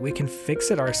idea that we can fix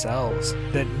it ourselves,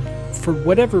 that for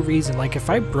whatever reason, like if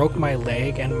I broke my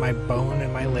leg and my bone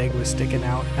in my leg was sticking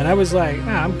out and I was like,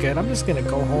 nah, I'm good, I'm just gonna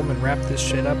go home and wrap this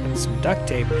shit up in some duct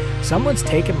tape, someone's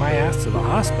taking my ass to the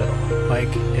hospital. Like,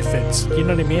 if it's, you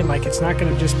know what I mean, like it's not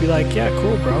gonna just be like, yeah,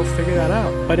 cool bro, figure that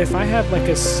out. But if I have like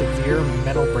a severe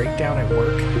mental breakdown at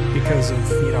work because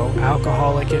of, you know,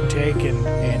 alcoholic intake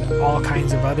and all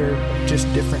kinds of other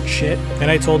just different shit,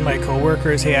 and I told my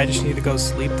coworkers, hey, I just need to go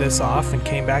sleep this off, and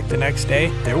came back the next day,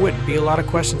 there wouldn't be a lot of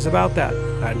questions about that.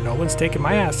 No one's taking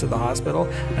my ass to the hospital.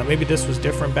 Now maybe this was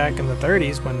different back in the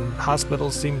 30s when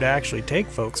hospitals seemed to actually take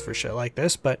folks for shit like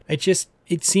this, but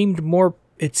it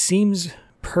seems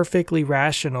perfectly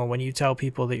rational when you tell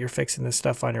people that you're fixing this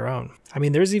stuff on your own. I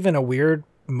mean, there's even a weird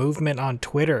movement on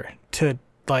Twitter to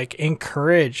like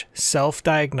encourage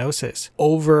self-diagnosis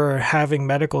over having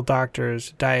medical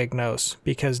doctors diagnose,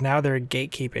 because now they're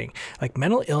gatekeeping. Like,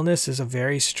 mental illness is a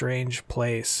very strange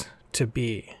place to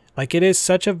be. Like, it is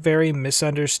such a very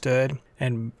misunderstood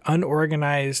and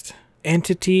unorganized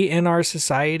entity in our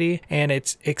society, and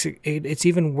it's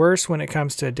even worse when it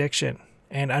comes to addiction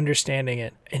and understanding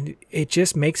it. And it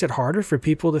just makes it harder for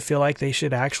people to feel like they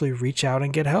should actually reach out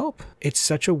and get help. It's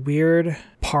such a weird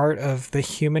part of the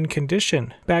human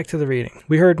condition. Back to the reading.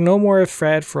 We heard no more of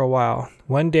Fred for a while.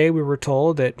 One day we were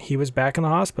told that he was back in the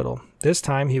hospital. This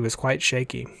time he was quite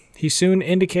shaky. He soon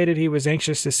indicated he was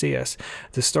anxious to see us.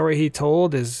 The story he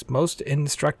told is most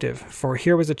instructive, for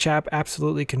here was a chap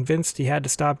absolutely convinced he had to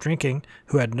stop drinking,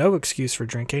 who had no excuse for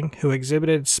drinking, who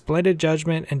exhibited splendid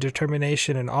judgment and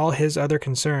determination in all his other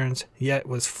concerns, yet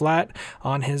was flat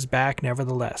on his back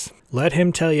nevertheless. Let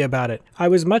him tell you about it. I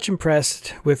was much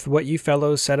impressed with what you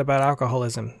fellows said about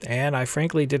alcoholism, and I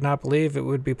frankly did not believe it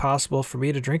would be possible for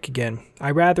me to drink again.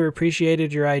 I rather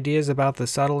appreciated your ideas about the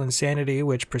subtle insanity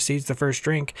which precedes the first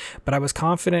drink, but I was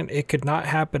confident it could not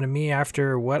happen to me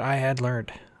after what I had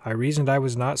learned. I reasoned I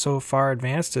was not so far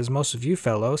advanced as most of you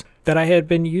fellows, that I had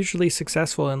been usually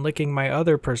successful in licking my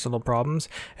other personal problems,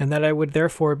 and that I would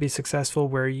therefore be successful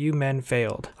where you men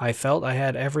failed. I felt I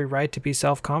had every right to be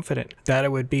self-confident, that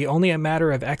it would be only a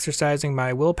matter of exercising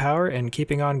my willpower and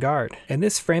keeping on guard. In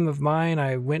this frame of mind,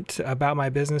 I went about my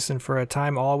business, and for a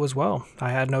time all was well.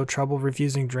 I had no trouble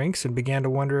refusing drinks, and began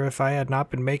to wonder if I had not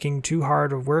been making too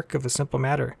hard a work of a simple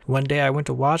matter. One day I went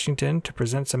to Washington to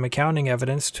present some accounting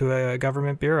evidence to a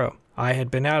government bureau. I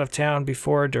had been out of town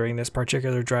before during this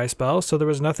particular dry spell, so there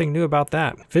was nothing new about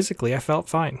that. Physically, I felt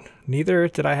fine. Neither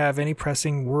did I have any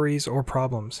pressing worries or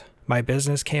problems. My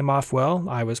business came off well.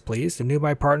 I was pleased, and knew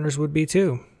my partners would be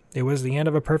too. It was the end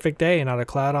of a perfect day, not a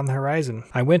cloud on the horizon.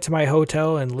 I went to my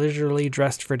hotel and leisurely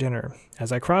dressed for dinner.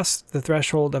 As I crossed the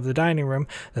threshold of the dining room,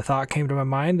 the thought came to my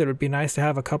mind that it would be nice to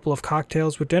have a couple of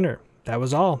cocktails with dinner. That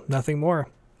was all, nothing more.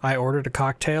 I ordered a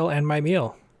cocktail and my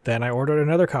meal. Then I ordered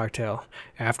another cocktail.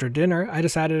 After dinner, I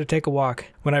decided to take a walk.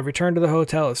 When I returned to the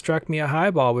hotel, it struck me a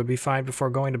highball would be fine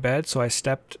before going to bed, so I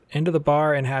stepped into the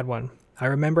bar and had one. I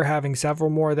remember having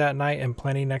several more that night and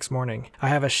plenty next morning. I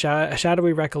have a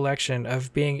shadowy recollection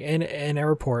of being in an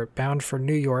airport bound for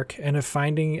New York and of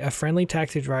finding a friendly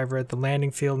taxi driver at the landing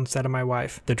field instead of my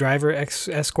wife. The driver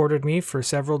escorted me for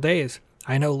several days.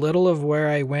 I know little of where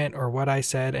I went or what I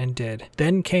said and did.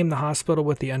 Then came the hospital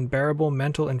with the unbearable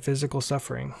mental and physical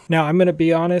suffering. Now, I'm going to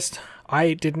be honest,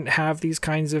 I didn't have these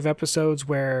kinds of episodes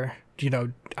where,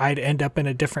 I'd end up in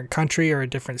a different country or a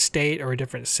different state or a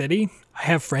different city. I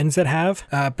have friends that have,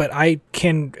 but I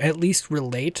can at least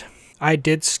relate. I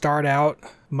did start out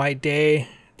my day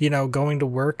going to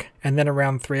work, and then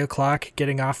around 3 o'clock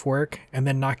getting off work, and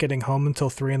then not getting home until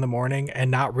 3 in the morning, and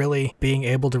not really being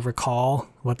able to recall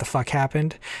what the fuck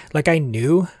happened. Like, I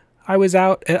knew I was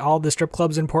out at all the strip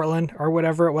clubs in Portland or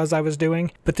whatever it was I was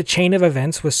doing, but the chain of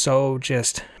events was so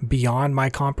just beyond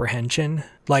my comprehension.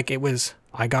 Like, it was,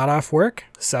 I got off work,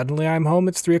 suddenly I'm home,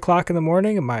 it's 3 o'clock in the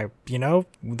morning, and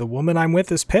the woman I'm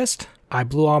with is pissed. I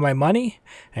blew all my money,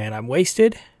 and I'm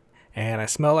wasted, and I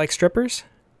smell like strippers.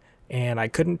 And I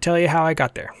couldn't tell you how I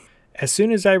got there. As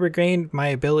soon as I regained my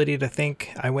ability to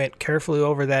think, I went carefully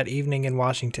over that evening in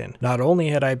Washington. Not only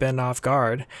had I been off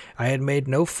guard, I had made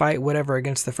no fight whatever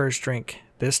against the first drink.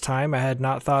 This time I had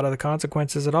not thought of the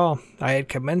consequences at all. I had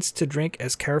commenced to drink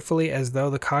as carefully as though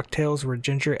the cocktails were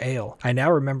ginger ale. I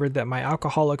now remembered that my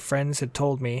alcoholic friends had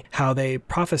told me how they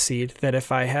prophesied that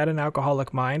if I had an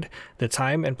alcoholic mind, the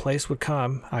time and place would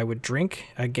come I would drink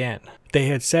again. They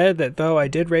had said that though I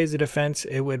did raise a defense,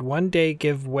 it would one day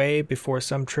give way before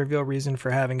some trivial reason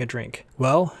for having a drink.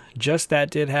 Well, just that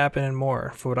did happen and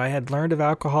more, for what I had learned of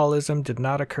alcoholism did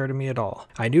not occur to me at all.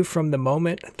 I knew from the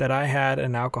moment that I had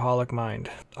an alcoholic mind.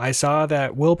 I saw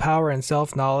that willpower and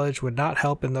self-knowledge would not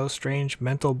help in those strange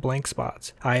mental blank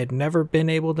spots. I had never been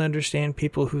able to understand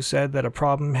people who said that a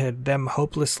problem had them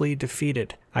hopelessly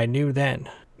defeated. I knew then.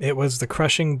 It was the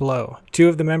crushing blow. 2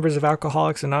 of the members of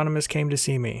Alcoholics Anonymous came to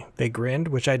see me. They grinned,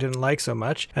 which I didn't like so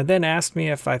much, and then asked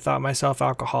me if I thought myself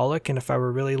alcoholic and if I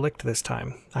were really licked this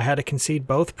time. I had to concede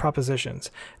both propositions.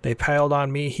 They piled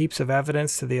on me heaps of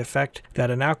evidence to the effect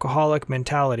that an alcoholic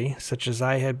mentality, such as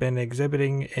I had been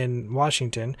exhibiting in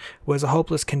Washington, was a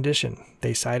hopeless condition.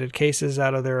 They cited cases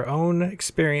out of their own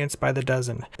experience by the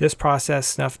dozen. This process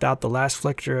snuffed out the last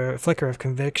flicker of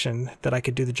conviction that I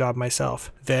could do the job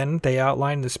myself. Then they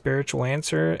outlined the spiritual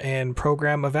answer and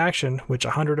program of action, which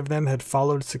 100 of them had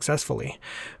followed successfully.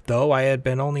 Though I had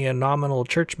been only a nominal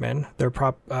churchman, their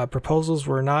proposals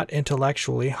were not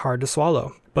intellectually hard to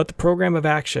swallow. But the program of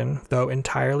action, though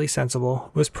entirely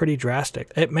sensible, was pretty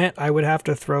drastic. It meant I would have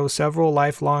to throw several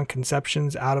lifelong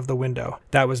conceptions out of the window.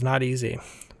 That was not easy.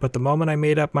 But the moment I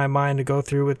made up my mind to go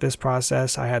through with this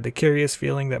process, I had the curious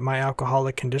feeling that my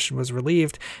alcoholic condition was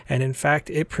relieved, and in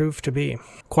fact, it proved to be.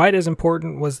 Quite as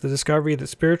important was the discovery that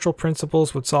spiritual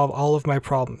principles would solve all of my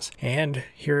problems. And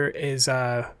here is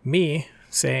me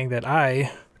saying that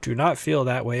I do not feel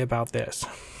that way about this.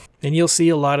 And you'll see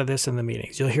a lot of this in the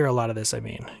meetings. You'll hear a lot of this,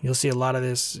 You'll see a lot of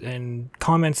this in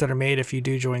comments that are made if you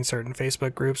do join certain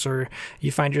Facebook groups or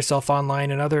you find yourself online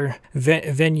in other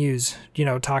venues,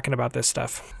 talking about this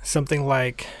stuff. Something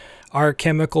like, our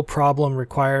chemical problem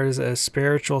requires a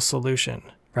spiritual solution,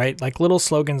 right? Like little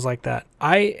slogans like that.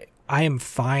 I am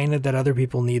fine that other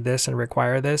people need this and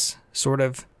require this sort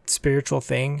of spiritual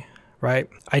thing, right?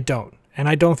 I don't. And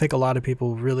I don't think a lot of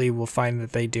people really will find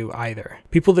that they do either.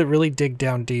 People that really dig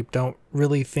down deep don't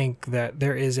really think that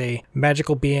there is a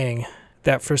magical being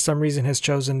that for some reason has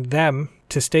chosen them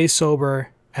to stay sober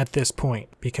at this point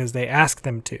because they ask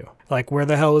them to. Like, where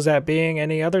the hell was that being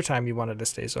any other time you wanted to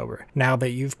stay sober? Now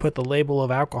that you've put the label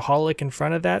of alcoholic in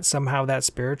front of that, somehow that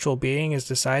spiritual being has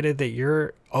decided that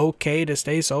you're okay to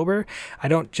stay sober. I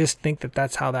don't just think that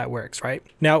that's how that works, right?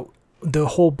 Now, the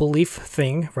whole belief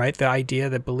thing, right? The idea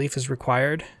that belief is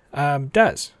required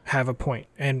does have a point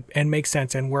and make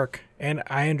sense and work. And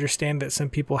I understand that some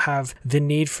people have the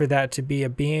need for that to be a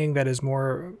being that is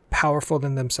more powerful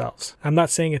than themselves. I'm not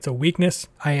saying it's a weakness.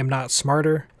 I am not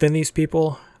smarter than these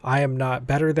people. I am not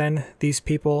better than these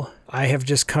people. I have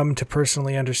just come to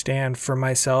personally understand for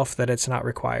myself that it's not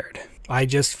required. I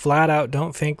just flat out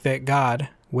don't think that God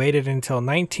waited until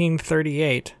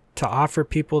 1938 to offer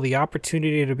people the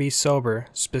opportunity to be sober,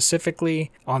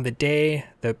 specifically on the day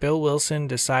that Bill Wilson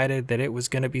decided that it was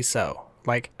going to be so.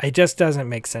 Like, it just doesn't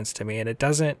make sense to me, and it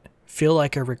doesn't feel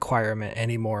like a requirement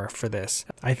anymore for this.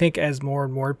 I think as more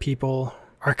and more people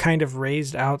are kind of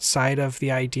raised outside of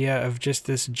the idea of just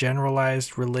this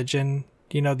generalized religion,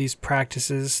 these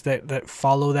practices that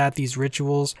follow that, these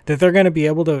rituals, that they're going to be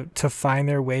able to find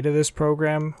their way to this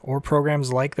program or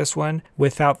programs like this one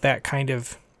without that kind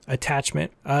of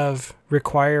attachment of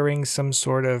requiring some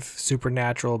sort of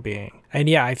supernatural being. And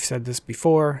yeah, I've said this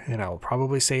before, and I'll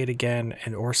probably say it again,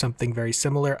 or something very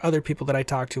similar. Other people that I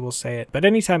talk to will say it. But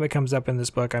anytime it comes up in this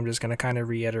book, I'm just going to kind of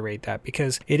reiterate that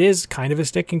because it is kind of a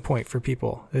sticking point for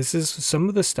people. This is some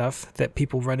of the stuff that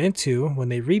people run into when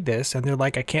they read this, and they're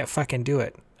like, I can't fucking do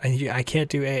it. I can't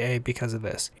do AA because of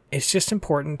this. It's just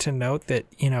important to note that,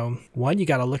 one, you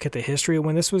got to look at the history of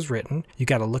when this was written. You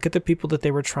got to look at the people that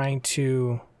they were trying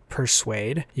to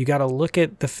persuade. You got to look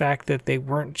at the fact that they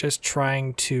weren't just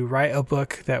trying to write a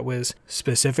book that was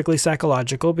specifically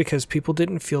psychological because people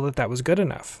didn't feel that that was good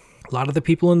enough. A lot of the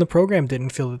people in the program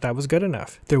didn't feel that that was good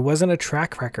enough. There wasn't a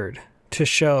track record to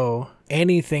show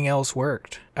anything else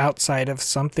worked outside of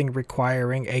something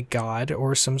requiring a god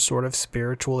or some sort of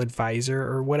spiritual advisor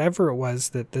or whatever it was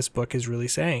that this book is really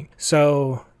saying.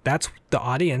 So that's the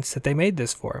audience that they made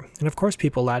this for. And of course,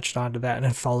 people latched onto that and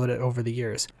have followed it over the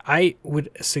years. I would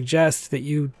suggest that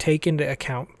you take into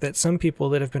account that some people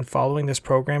that have been following this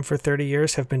program for 30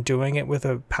 years have been doing it with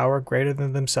a power greater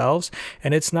than themselves.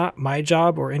 And it's not my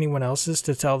job or anyone else's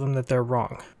to tell them that they're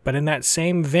wrong. But in that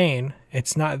same vein,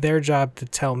 it's not their job to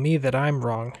tell me that I'm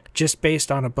wrong, just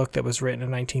based on a book that was written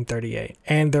in 1938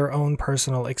 and their own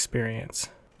personal experience.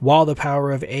 While the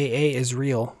power of AA is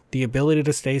real, the ability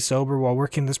to stay sober while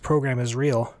working this program is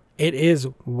real, it is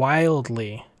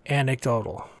wildly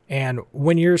anecdotal. And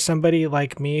when you're somebody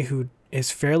like me who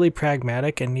is fairly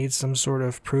pragmatic and needs some sort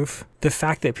of proof, the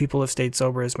fact that people have stayed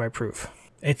sober is my proof.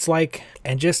 It's like,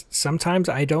 and just sometimes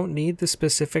I don't need the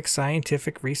specific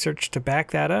scientific research to back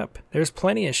that up. There's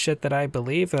plenty of shit that I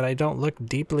believe that I don't look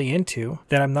deeply into,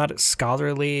 that I'm not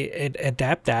scholarly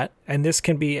adept at, and this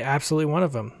can be absolutely one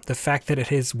of them. The fact that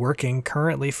it is working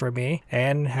currently for me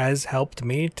and has helped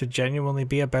me to genuinely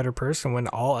be a better person when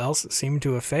all else seemed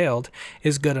to have failed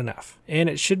is good enough. And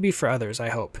it should be for others, I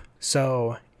hope.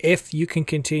 So if you can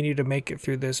continue to make it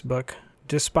through this book,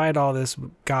 despite all this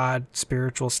God,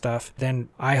 spiritual stuff, then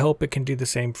I hope it can do the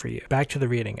same for you. Back to the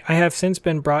reading. I have since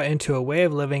been brought into a way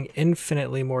of living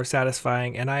infinitely more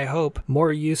satisfying and I hope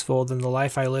more useful than the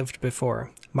life I lived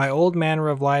before. My old manner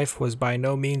of life was by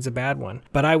no means a bad one,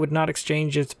 but I would not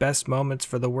exchange its best moments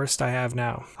for the worst I have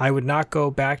now. I would not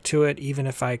go back to it even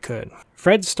if I could.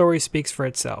 Fred's story speaks for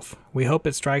itself. We hope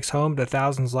it strikes home to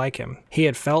thousands like him. He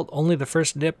had felt only the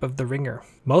first nip of the ringer.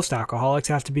 Most alcoholics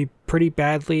have to be pretty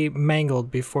badly mangled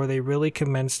before they really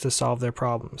commence to solve their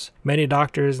problems. Many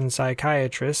doctors and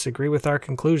psychiatrists agree with our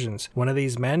conclusions. One of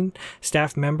these men,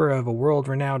 staff member of a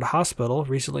world-renowned hospital,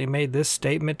 recently made this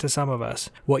statement to some of us.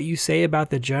 What you say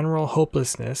about the general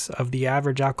hopelessness of the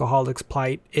average alcoholic's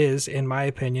plight is, in my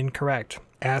opinion, correct.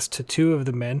 As to two of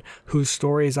the men whose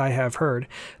stories I have heard,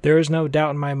 there is no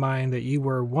doubt in my mind that you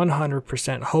were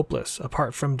 100% hopeless,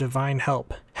 apart from divine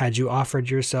help. Had you offered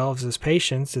yourselves as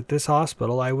patients at this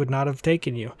hospital, I would not have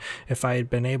taken you, if I had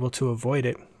been able to avoid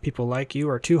it. People like you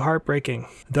are too heartbreaking.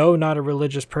 Though not a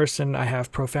religious person, I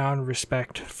have profound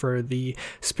respect for the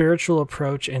spiritual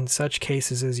approach in such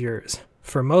cases as yours.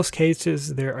 For most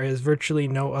cases, there is virtually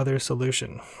no other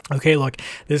solution. Okay, look,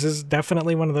 this is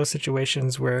definitely one of those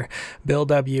situations where Bill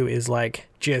W. is like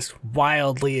just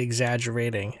wildly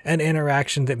exaggerating an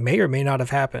interaction that may or may not have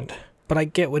happened. But I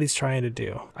get what he's trying to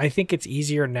do. I think it's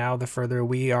easier now, the further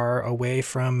we are away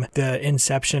from the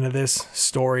inception of this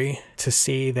story, to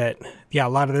see that, yeah, a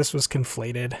lot of this was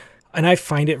conflated. And I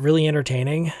find it really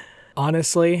entertaining,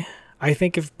 honestly. I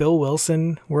think if Bill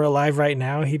Wilson were alive right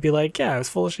now, he'd be like, yeah, it was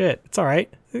full of shit. It's all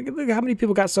right. Look at how many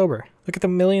people got sober. Look at the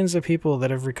millions of people that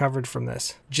have recovered from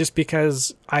this. Just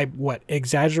because I,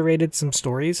 exaggerated some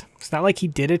stories? It's not like he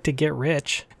did it to get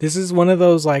rich. This is one of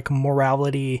those, like,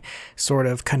 morality sort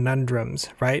of conundrums,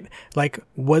 right? Like,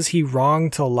 was he wrong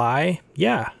to lie?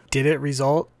 Yeah. Did it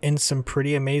result in some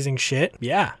pretty amazing shit?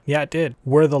 Yeah, it did.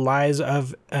 Were the lies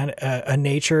of a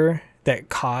nature that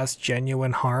caused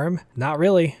genuine harm? Not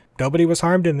really. Nobody was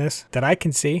harmed in this that I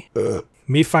can see.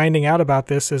 Me finding out about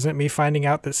this isn't me finding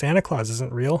out that Santa Claus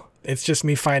isn't real. It's just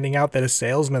me finding out that a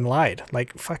salesman lied.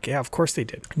 Like, fuck yeah, of course they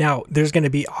did. Now, there's going to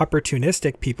be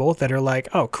opportunistic people that are like,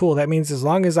 oh, cool, that means as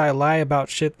long as I lie about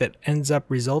shit that ends up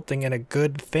resulting in a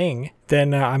good thing,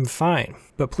 then I'm fine.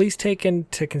 But please take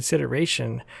into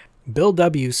consideration, Bill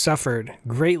W. suffered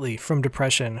greatly from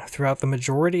depression throughout the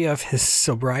majority of his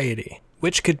sobriety,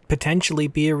 which could potentially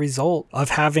be a result of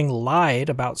having lied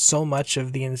about so much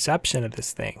of the inception of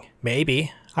this thing.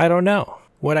 Maybe. I don't know.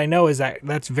 What I know is that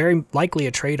that's very likely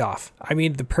a trade-off. I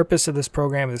mean, the purpose of this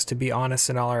program is to be honest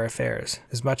in all our affairs,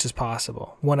 as much as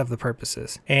possible. One of the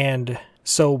purposes. And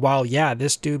so while, yeah,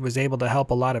 this dude was able to help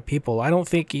a lot of people, I don't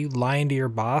think you lying to your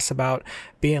boss about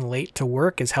being late to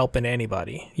work is helping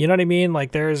anybody. You know what I mean?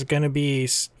 Like, there's going to be,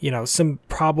 some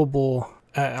probable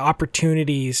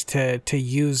opportunities to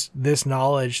use this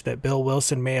knowledge that Bill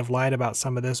Wilson may have lied about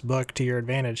some of this book to your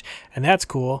advantage. And that's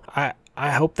cool.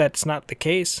 I hope that's not the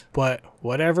case, but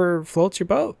whatever floats your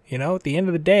boat. At the end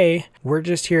of the day, we're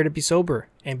just here to be sober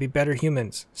and be better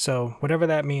humans. So whatever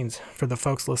that means for the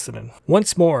folks listening.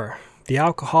 Once more, the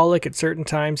alcoholic at certain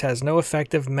times has no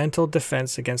effective mental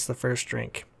defense against the first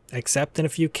drink. Except in a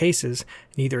few cases,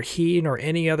 neither he nor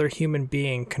any other human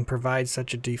being can provide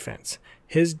such a defense.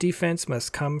 His defense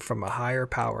must come from a higher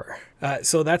power.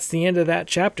 So that's the end of that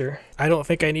chapter. I don't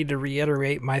think I need to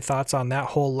reiterate my thoughts on that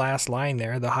whole last line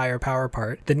there, the higher power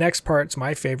part. The next part's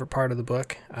my favorite part of the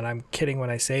book, and I'm kidding when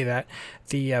I say that.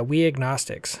 The We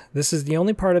Agnostics. This is the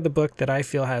only part of the book that I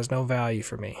feel has no value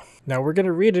for me. Now, we're going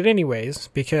to read it anyways,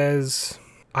 because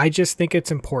I just think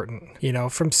it's important,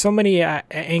 from so many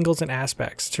angles and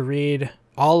aspects, to read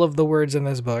all of the words in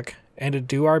this book and to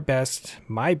do our best,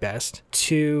 my best,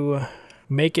 to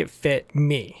make it fit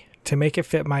me, to make it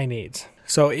fit my needs.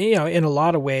 So, in a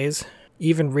lot of ways,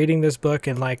 even reading this book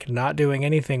and not doing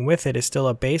anything with it is still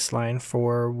a baseline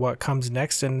for what comes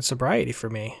next in sobriety for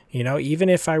me. Even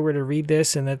if I were to read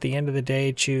this and at the end of the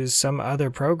day choose some other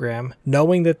program,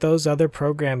 knowing that those other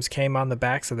programs came on the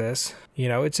backs of this,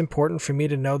 it's important for me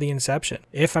to know the inception.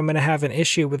 If I'm going to have an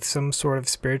issue with some sort of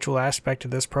spiritual aspect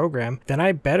of this program, then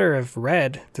I better have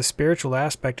read the spiritual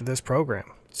aspect of this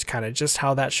program. It's kind of just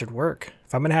how that should work.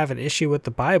 If I'm going to have an issue with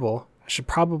the Bible, I should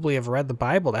probably have read the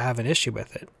Bible to have an issue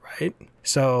with it, right?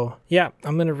 So, yeah,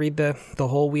 I'm going to read the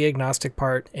whole We Agnostic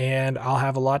part, and I'll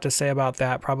have a lot to say about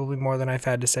that, probably more than I've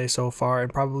had to say so far,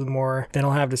 and probably more than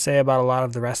I'll have to say about a lot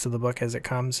of the rest of the book as it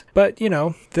comes. But,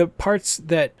 the parts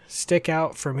that stick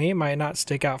out for me might not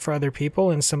stick out for other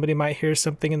people, and somebody might hear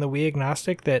something in the We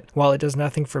Agnostic that, while it does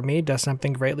nothing for me, does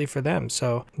something greatly for them.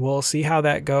 So we'll see how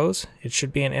that goes. It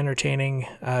should be an entertaining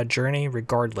journey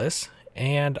regardless.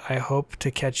 And I hope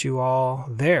to catch you all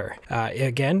there.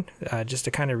 Again, just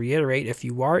to kind of reiterate, if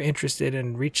you are interested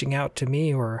in reaching out to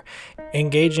me or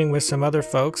engaging with some other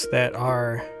folks that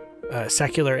are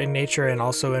secular in nature and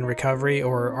also in recovery,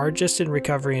 or are just in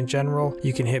recovery in general,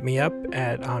 you can hit me up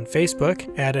on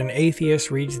Facebook at An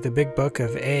Atheist Reads the Big Book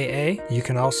of AA. You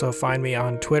can also find me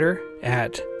on Twitter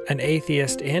at An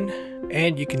Atheist In,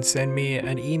 and you can send me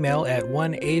an email at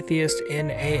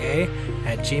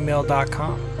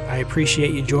oneatheistinaa@gmail.com. I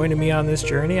appreciate you joining me on this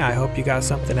journey. I hope you got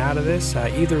something out of this.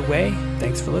 Either way,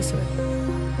 thanks for listening.